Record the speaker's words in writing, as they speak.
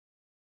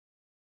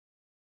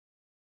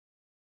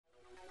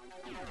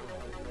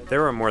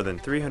There are more than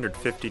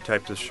 350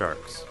 types of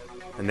sharks,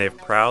 and they have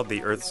prowled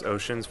the Earth's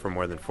oceans for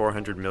more than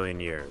 400 million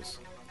years.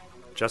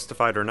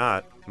 Justified or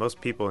not, most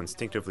people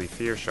instinctively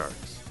fear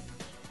sharks.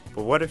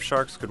 But what if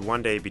sharks could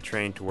one day be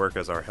trained to work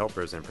as our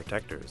helpers and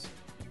protectors?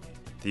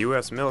 The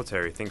US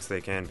military thinks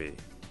they can be.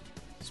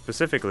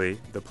 Specifically,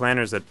 the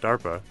planners at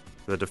DARPA,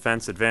 the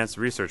Defense Advanced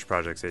Research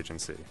Projects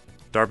Agency.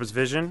 DARPA's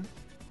vision?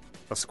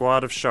 A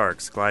squad of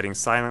sharks gliding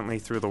silently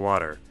through the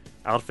water,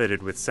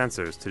 outfitted with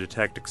sensors to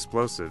detect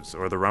explosives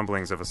or the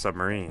rumblings of a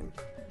submarine.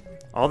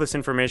 All this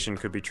information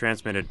could be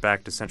transmitted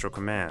back to Central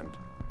Command,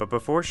 but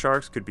before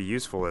sharks could be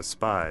useful as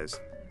spies,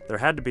 there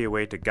had to be a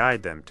way to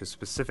guide them to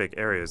specific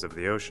areas of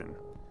the ocean.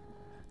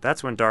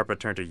 That's when DARPA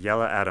turned to Jelle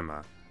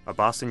Adema, a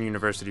Boston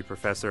University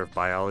professor of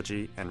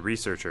biology and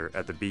researcher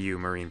at the BU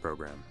Marine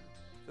Program.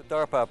 The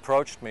DARPA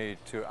approached me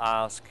to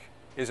ask,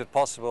 is it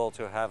possible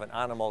to have an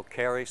animal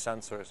carry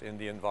sensors in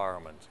the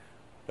environment?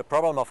 The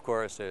problem, of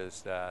course,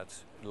 is that,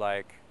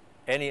 like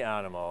any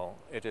animal,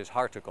 it is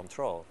hard to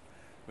control.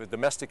 With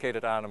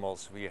domesticated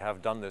animals, we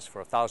have done this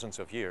for thousands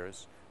of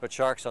years, but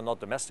sharks are not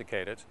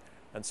domesticated,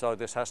 and so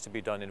this has to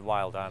be done in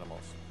wild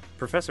animals.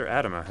 Professor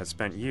Adema has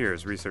spent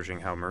years researching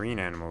how marine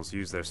animals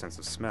use their sense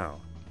of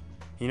smell.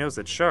 He knows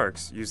that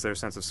sharks use their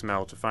sense of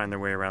smell to find their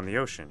way around the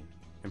ocean,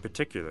 in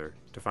particular,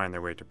 to find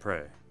their way to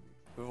prey.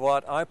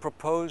 What I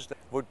proposed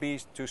would be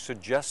to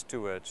suggest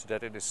to it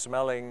that it is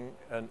smelling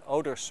an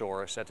odor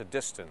source at a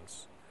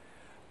distance.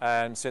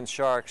 And since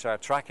sharks are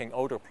tracking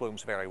odor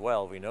plumes very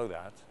well, we know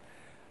that,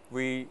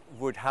 we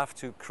would have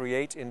to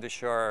create in the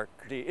shark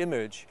the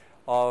image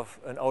of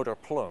an odor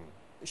plume.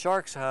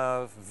 Sharks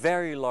have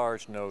very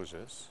large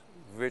noses,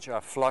 which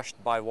are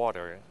flushed by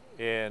water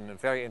in a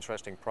very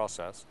interesting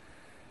process,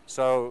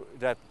 so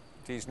that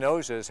these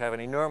noses have an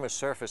enormous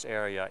surface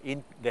area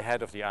in the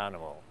head of the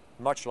animal.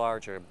 Much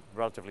larger,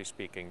 relatively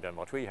speaking, than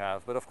what we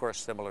have, but of course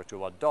similar to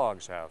what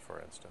dogs have, for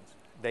instance.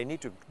 They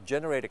need to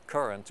generate a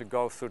current to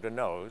go through the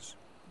nose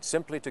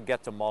simply to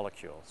get the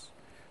molecules.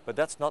 But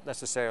that's not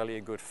necessarily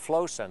a good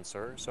flow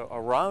sensor, so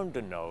around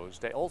the nose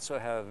they also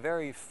have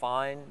very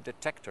fine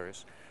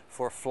detectors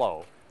for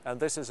flow. And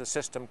this is a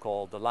system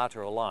called the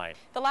lateral line.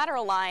 The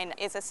lateral line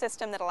is a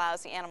system that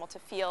allows the animal to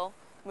feel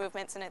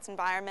movements in its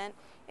environment.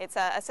 It's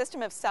a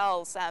system of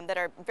cells that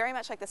are very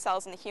much like the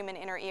cells in the human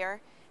inner ear,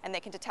 and they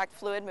can detect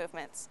fluid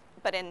movements.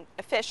 But in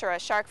a fish or a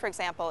shark, for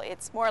example,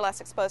 it's more or less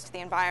exposed to the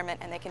environment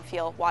and they can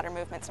feel water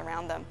movements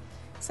around them.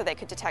 So they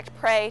could detect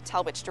prey,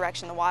 tell which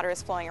direction the water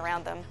is flowing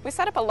around them. We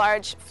set up a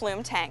large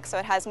flume tank, so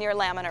it has near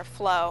laminar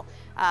flow,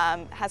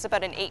 has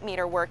about an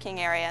 8-meter working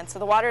area, and so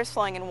the water is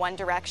flowing in one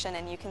direction,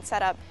 and you can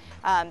set up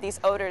these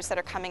odors that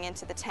are coming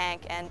into the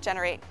tank and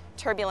generate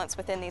turbulence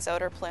within these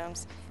odor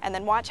plumes, and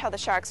then watch how the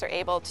sharks are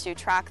able to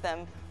track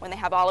them when they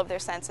have all of their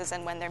senses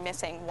and when they're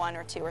missing 1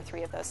 or 2 or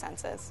 3 of those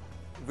senses.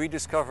 We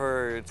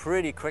discovered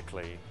pretty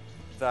quickly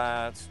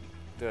that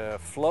the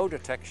flow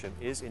detection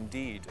is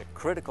indeed a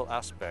critical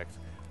aspect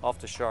of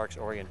the shark's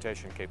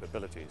orientation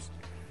capabilities.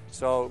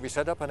 So we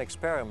set up an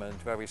experiment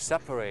where we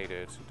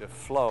separated the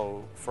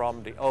flow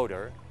from the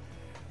odor.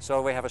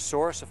 So we have a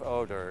source of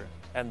odor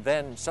and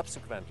then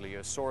subsequently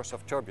a source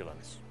of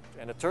turbulence.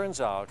 And it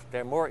turns out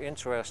they're more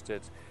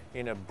interested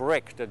in a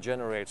brick that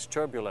generates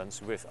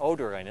turbulence with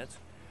odor in it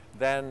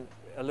than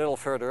a little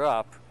further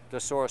up the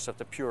source of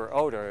the pure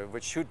odor,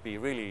 which should be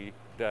really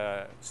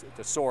the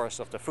source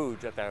of the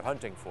food that they're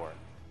hunting for.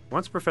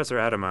 Once Professor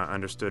Adema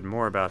understood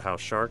more about how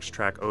sharks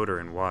track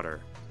odor in water,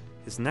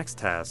 his next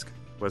task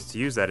was to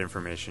use that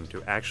information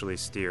to actually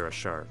steer a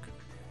shark.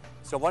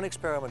 So one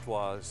experiment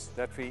was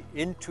that we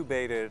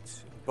intubated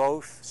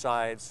both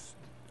sides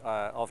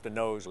of the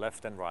nose,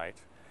 left and right,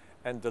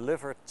 and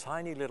delivered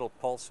tiny little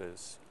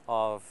pulses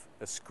of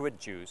a squid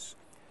juice.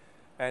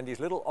 And these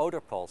little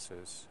odor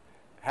pulses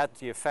had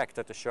the effect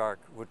that the shark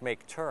would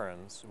make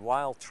turns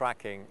while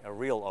tracking a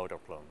real odor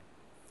plume.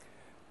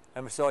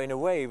 And so in a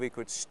way we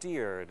could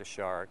steer the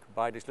shark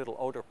by these little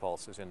odor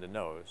pulses in the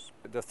nose.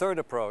 The third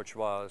approach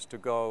was to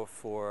go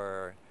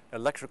for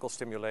electrical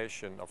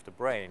stimulation of the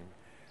brain.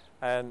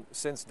 And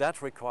since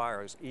that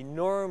requires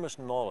enormous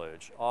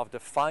knowledge of the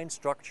fine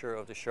structure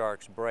of the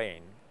shark's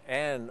brain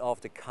and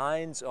of the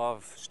kinds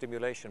of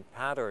stimulation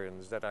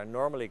patterns that are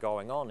normally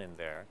going on in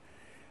there,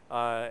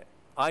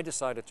 I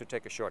decided to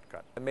take a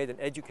shortcut. I made an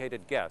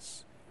educated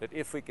guess that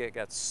if we could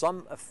get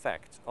some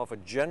effect of a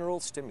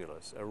general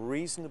stimulus, a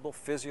reasonable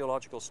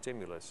physiological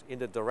stimulus in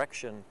the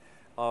direction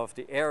of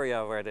the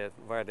area where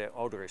the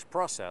odor is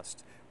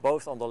processed,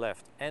 both on the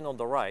left and on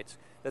the right,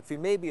 that we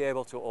may be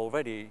able to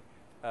already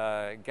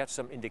get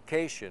some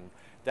indication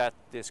that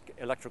this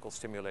electrical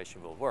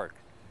stimulation will work.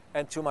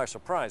 And to my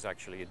surprise,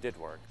 actually, it did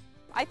work.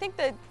 I think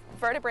the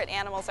vertebrate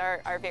animals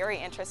are very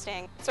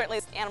interesting.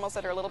 Certainly animals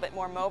that are a little bit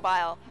more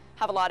mobile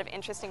have a lot of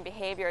interesting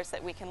behaviors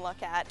that we can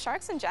look at.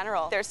 Sharks in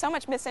general, there's so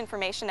much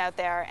misinformation out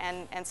there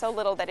and so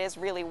little that is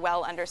really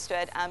well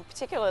understood,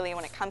 particularly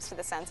when it comes to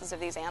the senses of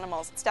these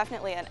animals. It's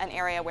definitely an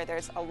area where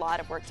there's a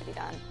lot of work to be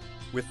done.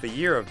 With the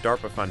year of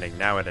DARPA funding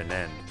now at an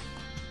end,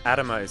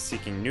 Adema is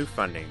seeking new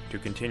funding to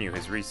continue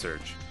his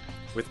research.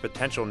 with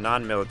potential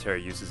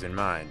non-military uses in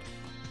mind,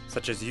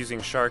 such as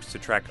using sharks to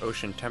track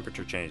ocean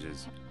temperature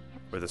changes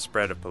or the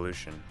spread of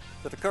pollution.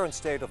 But the current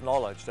state of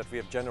knowledge that we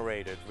have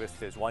generated with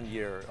this 1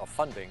 year of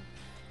funding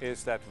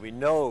is that we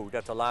know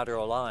that the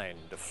lateral line,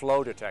 the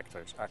flow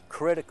detectors, are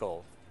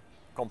critical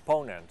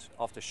component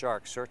of the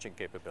shark searching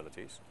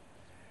capabilities.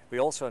 We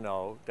also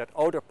know that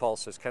odor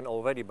pulses can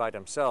already by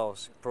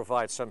themselves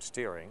provide some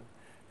steering.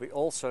 We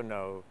also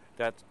know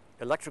that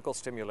electrical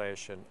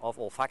stimulation of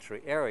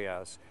olfactory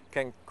areas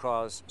can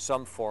cause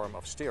some form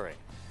of steering.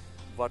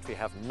 What we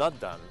have not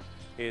done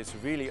is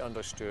really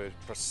understood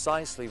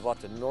precisely what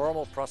the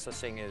normal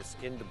processing is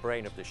in the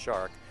brain of the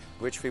shark,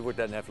 which we would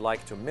then have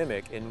liked to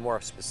mimic in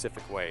more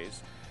specific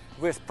ways,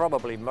 with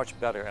probably much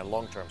better and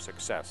long-term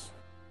success.